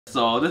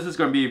So this is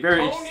going to be a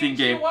very interesting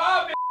game.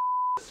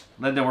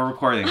 And then we're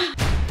recording. Hey,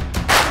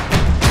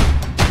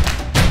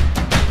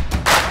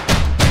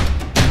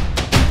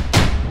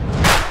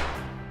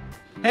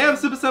 I'm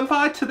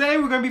SupaSenpai. Today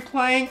we're going to be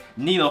playing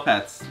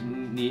Neopets.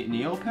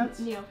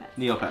 Neopets? Neopets.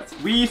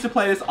 Neopets. We used to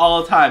play this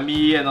all the time,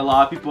 me and a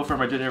lot of people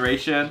from our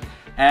generation.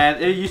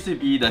 And it used to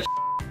be the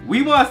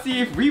We want to see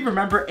if we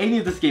remember any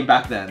of this game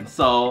back then.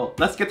 So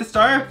let's get this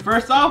started.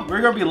 First off,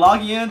 we're going to be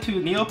logging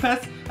into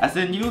Neopets as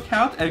a new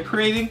account and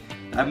creating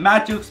a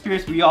magical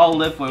experience we all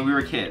lived when we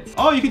were kids.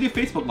 Oh, you can do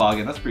Facebook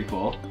login. That's pretty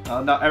cool.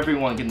 Not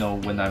everyone can know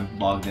when I'm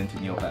logged into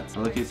Neopets. So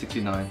look at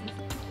 69.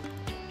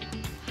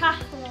 Ha!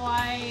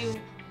 Why?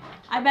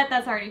 I bet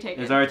that's already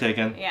taken. It's already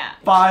taken. Yeah.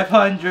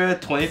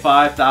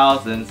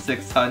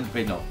 525,600.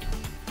 Wait, no.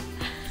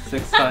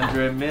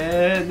 600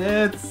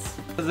 minutes.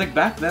 It's like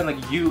back then,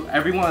 like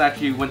everyone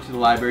actually went to the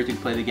library to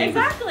play the game.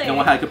 Exactly. No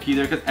one had a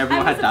computer because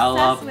everyone had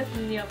dial-up. I was obsessed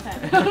with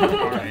Neopets.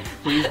 Alright,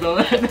 please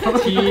don't.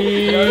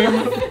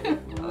 Team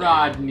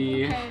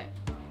Rodney.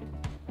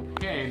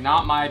 Okay,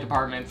 not my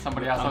department.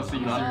 Somebody else has to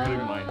use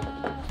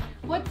it.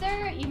 What's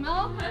their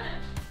email?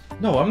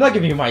 No, I'm not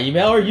giving you my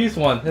email or use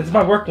one. It's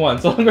my work one,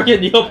 so I'm gonna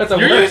get Neopets at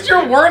work. You used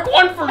your work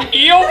one for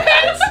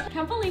Neopets? I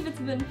can't believe it's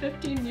been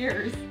 15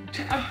 years.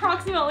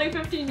 Approximately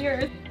 15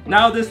 years.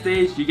 Now at this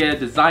stage, you get to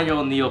design your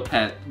own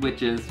Neopet,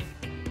 which is...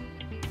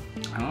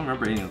 I don't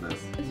remember any of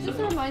this. It just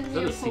reminds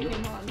me of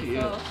Pokemon.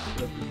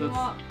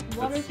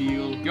 So,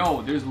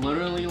 Yo, there's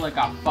literally like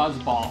a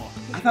fuzzball.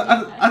 I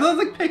thought it was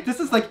like pick. This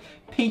is like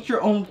paint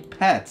your own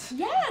pet.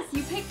 Yes,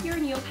 you pick your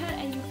Neopet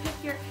and you pick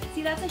your...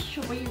 See, that's a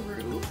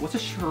Shoyuru. What's a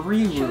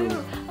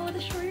Shuriru? Oh, the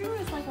Shoyuru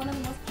is like one of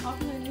the most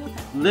popular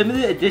Neopets.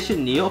 Limited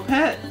edition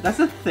Neopet? That's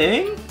a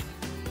thing?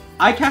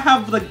 I can't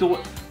have like the...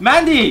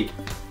 Mandy!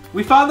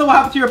 We found out what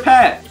happened to your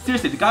pet!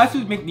 Seriously, the guys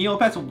who make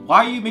Neopets,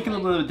 why are you making a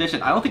limited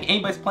edition? I don't think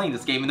anybody's playing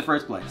this game in the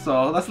first place.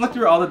 So let's look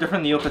through all the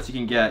different Neopets you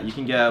can get. You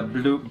can get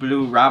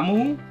Blue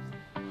Ramu,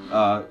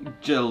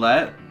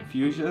 Gillette,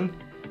 Fusion,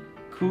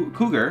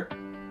 Cougar,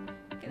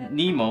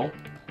 Nemo,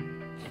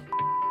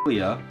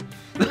 Leah.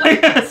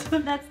 That's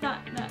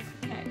not...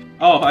 Okay.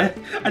 Oh, I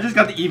just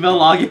got the email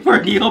login for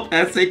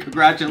Neopets saying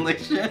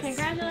congratulations.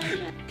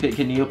 Congratulations.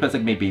 Can Neopets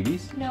like make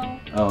babies? No.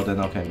 Oh, then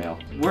okay, male.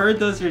 Where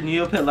does your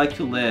Neopet like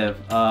to live?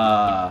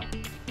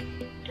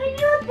 In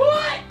your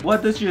butt!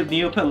 What does your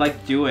Neopet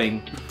like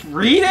doing?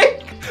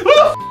 Reading? Who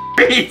the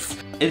reads?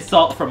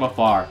 Insult from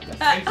afar. Yes.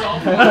 That's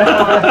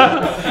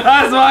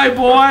my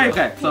boy!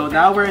 Okay, so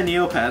now we're in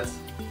Neopets.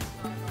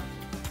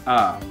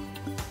 What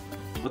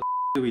the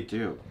do we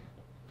do?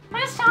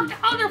 Let's talk to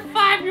other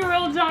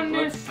 5-year-olds on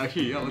this.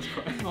 Actually, yeah, let's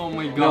try. Oh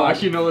my god. No,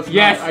 actually, no, let's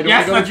yes, not.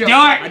 yes, let's do it!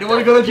 I don't want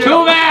to go to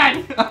jail. Too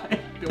bad!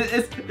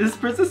 Is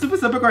Princess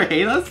SupaSenpai going to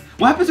hate us?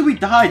 What happens if we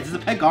die? Does the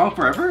pet go on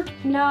forever?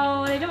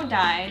 No, they don't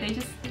die. They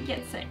just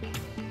get sick.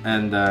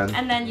 And then...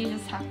 And then you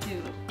just have to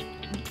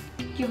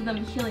give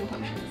them healing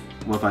potions.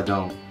 What if I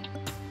don't?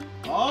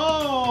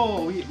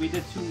 Oh, we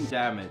did 2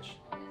 damage.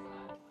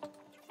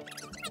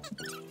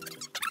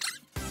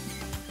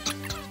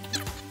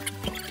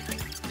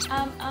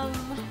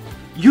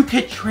 You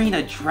could train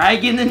a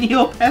dragon in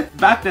Neopets?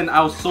 Back then, I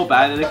was so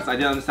bad at it because I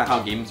didn't understand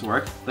how games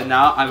work. But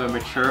now I'm a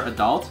mature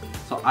adult,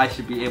 so I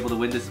should be able to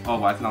win this. Oh,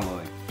 why it's not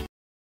loading?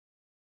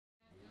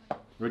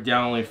 We're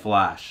down only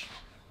Flash.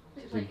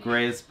 The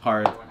greatest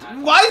part.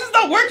 Why is this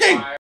not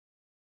working?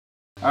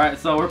 Alright,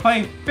 so we're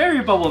playing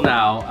Fairy Bubble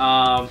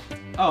now.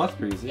 Oh, that's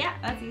pretty easy. Yeah,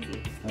 that's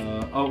easy.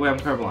 Oh wait, I'm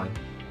colorblind.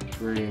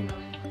 Green,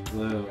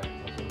 blue,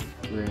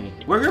 green.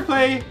 We're gonna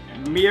play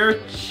Mirror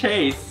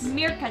Chase.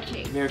 Meerkat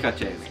Chase. Meerkat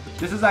Chase.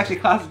 This is actually a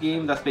classic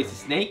game that's based on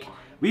Snake.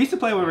 We used to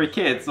play when we were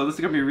kids, so this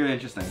is gonna be really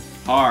interesting.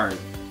 Hard.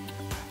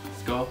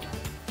 Let's go.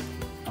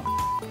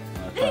 Oh,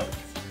 okay.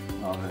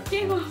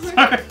 Game over.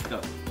 Sorry.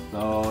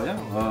 So yeah,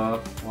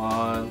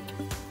 1,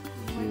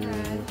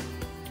 2,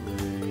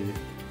 3,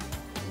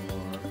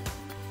 4,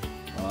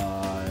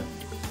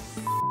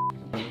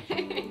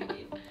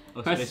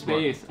 5. Press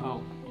space.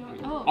 Oh.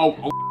 Oh.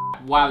 Oh.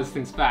 Wow, this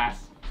thing's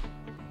fast.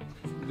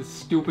 This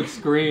stupid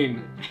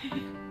screen.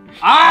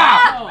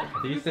 Ah!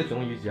 You said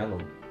don't use yellow.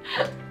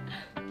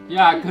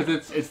 Yeah,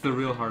 because it's the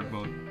real hard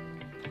mode.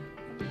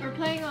 We're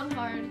playing on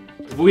hard.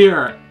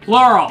 we're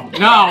plural.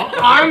 No,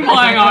 I'm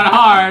playing on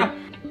hard.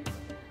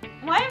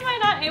 Why am I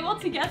not able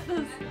to get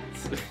this?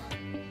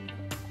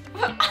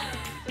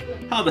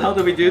 How the hell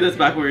did we do this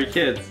back when we were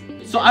kids?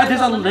 So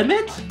there's a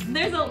limit?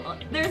 There's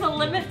a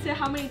limit to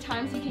how many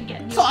times you can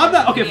get. So I'm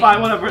not okay.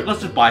 Fine, whatever.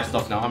 Let's just buy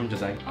stuff now. I'm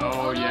just saying.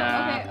 Oh, no.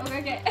 yeah.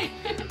 Okay.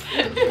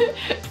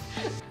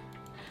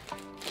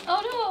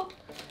 Oh no.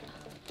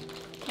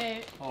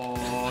 Okay.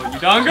 Oh, you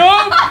done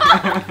go?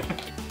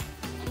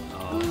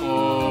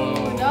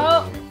 Oh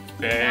no.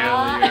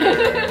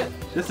 Failure.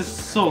 This is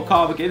so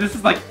complicated. This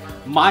is like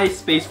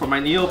MySpace for my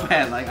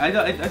Neopet. Like I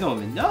don't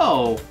even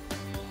know.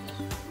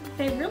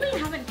 They really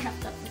haven't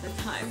kept up with the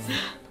times.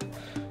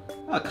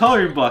 A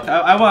coloring book.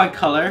 I want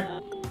color.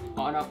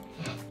 Oh no.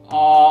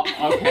 Oh,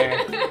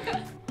 okay.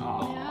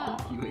 Yeah.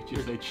 You like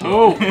just say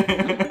Oh.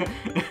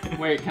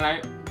 Wait, can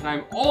I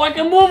Oh, I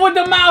can move with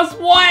the mouse.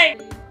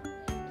 What?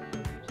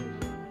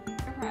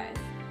 Surprise.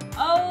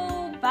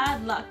 Oh,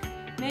 bad luck.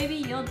 Maybe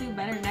you'll do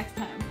better next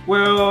time.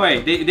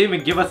 Wait. They didn't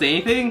even give us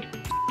anything?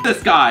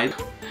 This guy.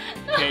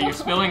 Okay, you're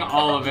spilling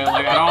all of it.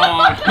 Like, I don't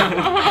want.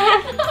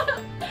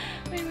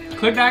 Wait.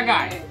 Click that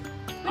guy.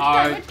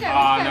 Which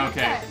guy? no, Which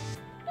okay.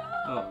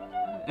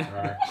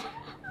 guy?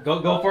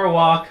 Go for a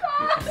walk.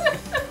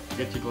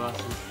 Get your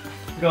glasses.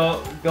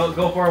 Go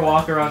for a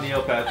walk around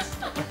Neopets.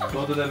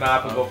 Go to the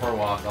map and go for a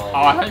walk. Oh,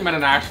 I thought you meant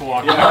an actual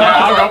walk. Yeah. Okay,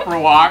 I'll go for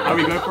a walk. Are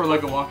we going for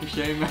like a walk of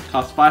shame?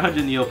 Costs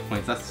 500 Neo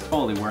points. That's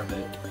totally worth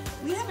it.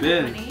 We have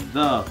Spin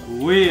enough money.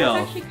 the wheel.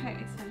 That's actually quite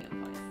expensive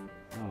points.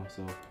 Oh,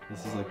 so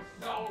this is like.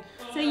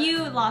 So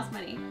you lost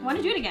money. Want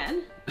to do it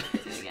again? Let's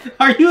do it again.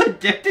 Are you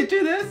addicted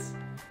to this?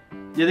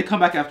 Yeah, they come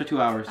back after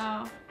 2 hours.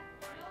 Oh.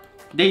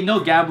 They know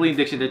gambling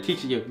addiction. They're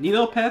teaching you.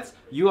 Neopets,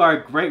 you are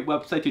a great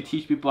website to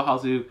teach people how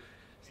to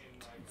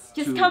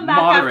Just come back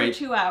moderate,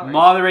 after 2 hours.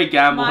 Moderate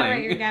gambling.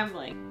 Moderate your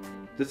gambling.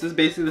 This is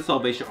basically the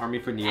Salvation Army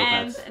for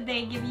Neopets. And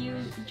they give you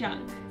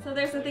junk. So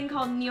there's a thing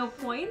called Neo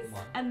Points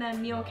and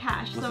then Neo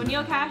Cash. So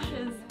Neo Cash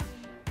is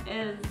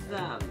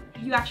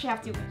you actually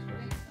have to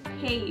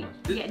pay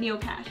to get Neo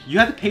Cash. You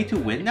have to pay to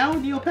win now,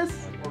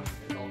 Neopets?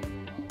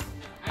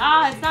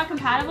 It's not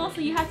compatible,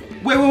 so you have to.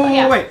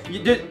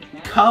 Wait. The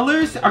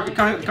colors are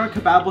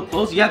compatible with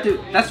clothes. You have to.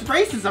 That's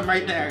racism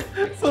right there.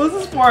 So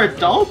this is for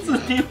adults.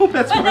 Neopets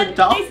But for then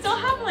adults.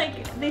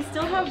 they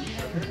still have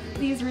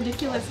these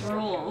ridiculous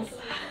rules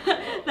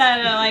that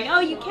are like, oh,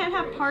 you can't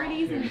have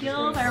parties in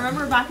guilds. I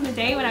remember back in the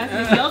day when I was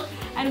in a guild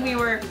and we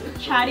were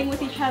chatting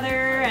with each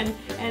other and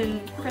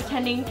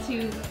pretending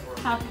to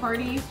have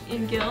parties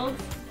in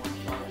guilds.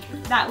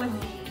 That was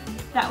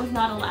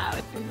not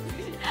allowed.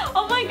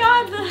 Oh my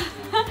god,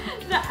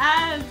 the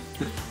ads.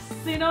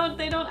 They don't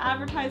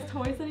advertise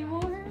toys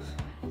anymore.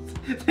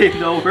 They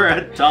know we're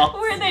adults.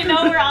 Or they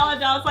know we're all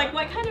adults. Like,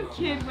 what kind of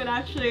kid would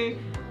actually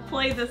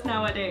play this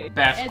nowadays?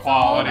 Best It's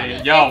quality.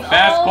 old. Yo, It's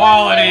best old.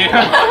 quality.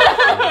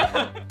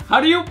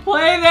 How do you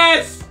play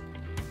this?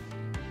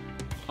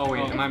 Oh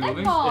wait, am I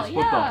moving? Football. It's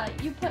football. Yeah,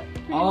 you put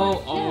pretty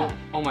much, yeah.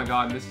 Oh my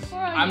god, this is.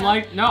 Where are I'm you?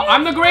 like, no,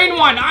 I'm the green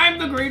one. I'm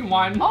the green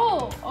one.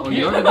 Oh, okay.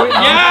 you're the green-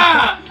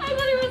 Yeah. I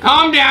thought it was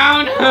Calm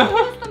down.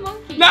 Where's the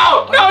monkey?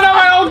 No,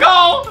 my own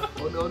goal.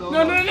 Oh no.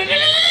 No.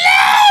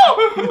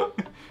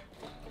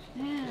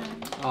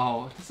 Man.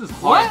 Oh, this is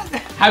hard.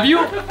 Have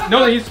you?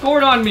 No, he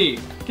scored on me.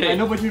 I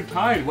know, but you're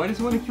tired. Why does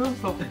he want to kill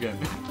himself again?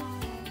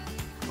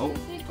 You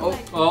need to,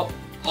 like- Oh.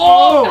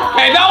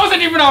 Okay, that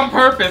wasn't even on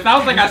purpose. That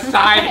was like a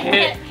side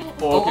hit.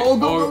 Oh,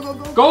 go.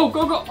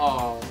 Go.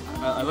 Oh.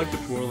 I like the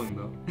twirling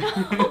though.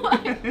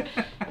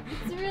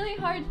 It's really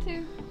hard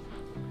to.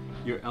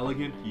 You're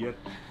elegant yet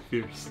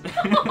fierce.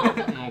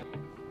 Uh-oh.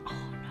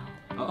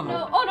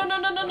 No. Oh no.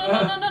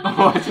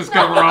 Oh, it's just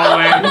gonna roll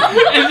in.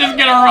 It's just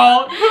gonna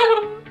roll.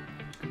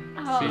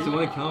 Does he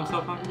want to kill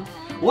himself after this?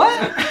 What?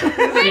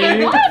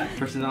 Wait, what?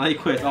 Personality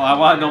quiz. Oh, I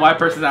want to know my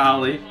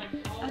personality.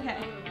 Okay.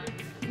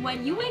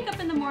 When you wake up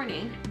in the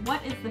morning,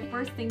 what is the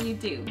first thing you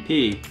do?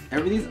 P.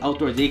 Everything's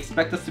outdoors. They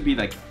expect us to be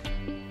like,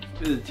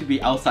 to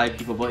be outside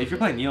people. But if you're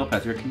playing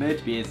Neopets, you're committed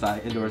to be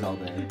indoors all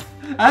day.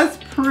 That's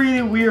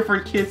pretty weird for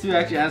kids to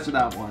actually answer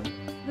that one.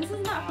 This is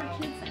not for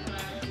kids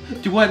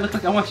anymore. Do I look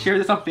like I want to share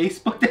this on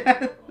Facebook,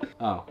 Dad?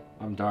 Oh,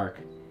 I'm dark.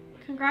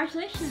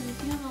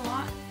 Congratulations, you have a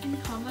lot in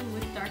common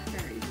with dark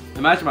fairies.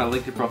 Imagine my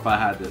LinkedIn profile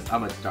had this.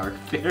 I'm a dark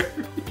fairy.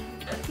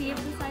 See if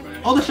this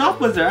idea. Oh, the shop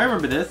was there. I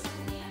remember this.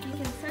 You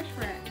can search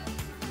for it.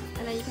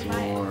 And then you can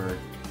buy it. Sword.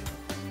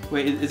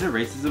 Wait, is it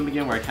racism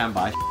again where I can't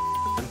buy? No.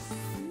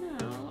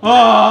 Oh!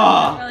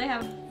 I don't really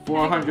have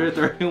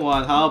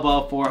 431. How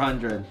about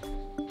 400?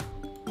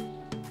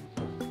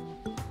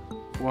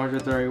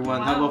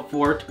 431. How Wow. about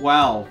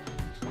 412?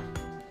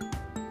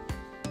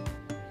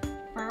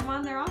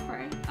 Firmon, they're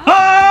offering.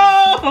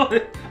 Oh!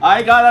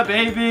 I got a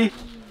baby!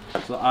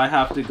 So I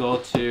have to go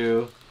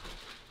to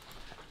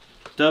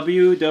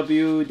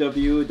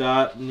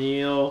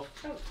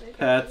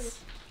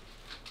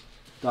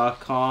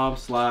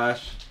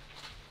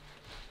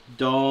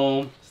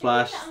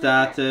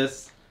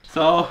www.neopets.com/dome/status.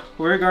 So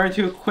we're going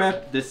to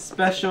equip this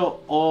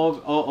special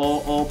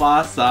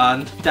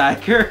Obasan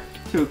dagger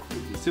to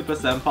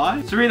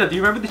SupaSenpai. Serena, do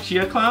you remember the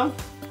Chia clown?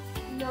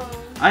 No.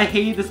 I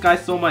hate this guy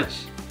so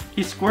much.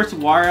 He squirts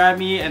water at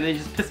me and then he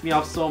just pissed me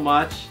off so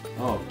much.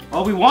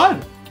 Oh, we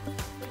won!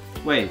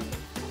 Wait.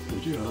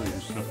 Did you know you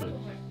stuff it?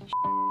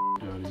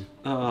 Daddy.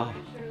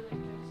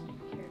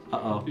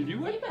 Uh-oh. Did you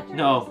win?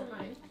 No.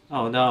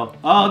 Oh no.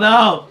 Oh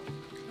no!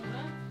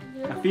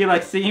 I feel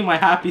like singing my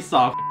happy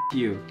song. F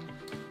you.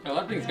 Oh,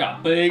 that thing's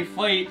got big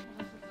feet.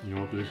 You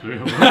know what they say?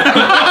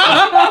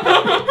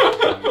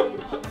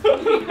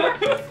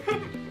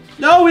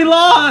 No, we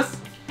lost!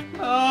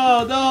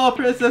 Oh no,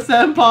 Princess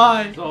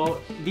Senpai!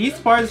 So these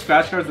parts of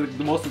scratch cards are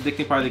the most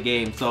addicting part of the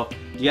game. So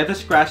you have to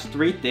scratch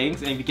 3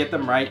 things, and if you get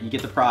them right, you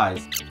get the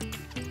prize.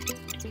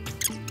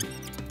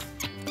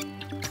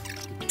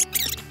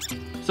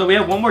 So we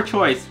have one more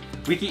choice.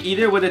 We can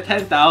either win the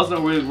 10,000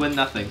 or we win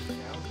nothing.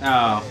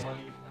 Oh.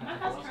 I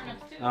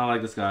don't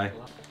like this guy.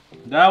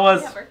 That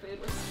was Yeah, our food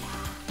was.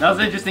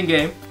 an interesting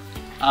game.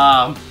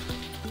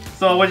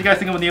 So what do you guys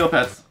think of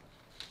Neopets?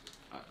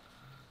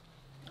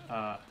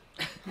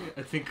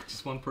 I think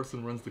just one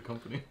person runs the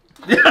company.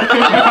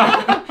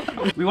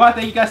 We want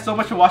to thank you guys so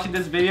much for watching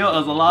this video. It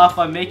was a lot of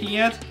fun making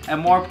it,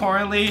 and more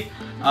importantly,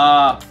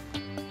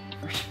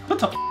 what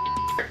the f?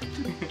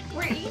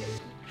 We're eating.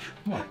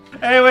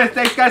 Anyways,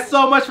 thanks guys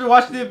so much for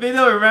watching the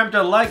video. Remember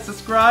to like,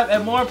 subscribe,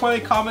 and more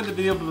importantly, comment the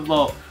video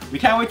below. We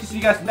can't wait to see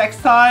you guys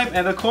next time,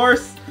 and of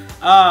course,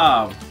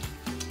 yeah,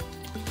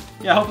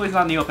 hopefully it's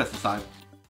not Neopets this time.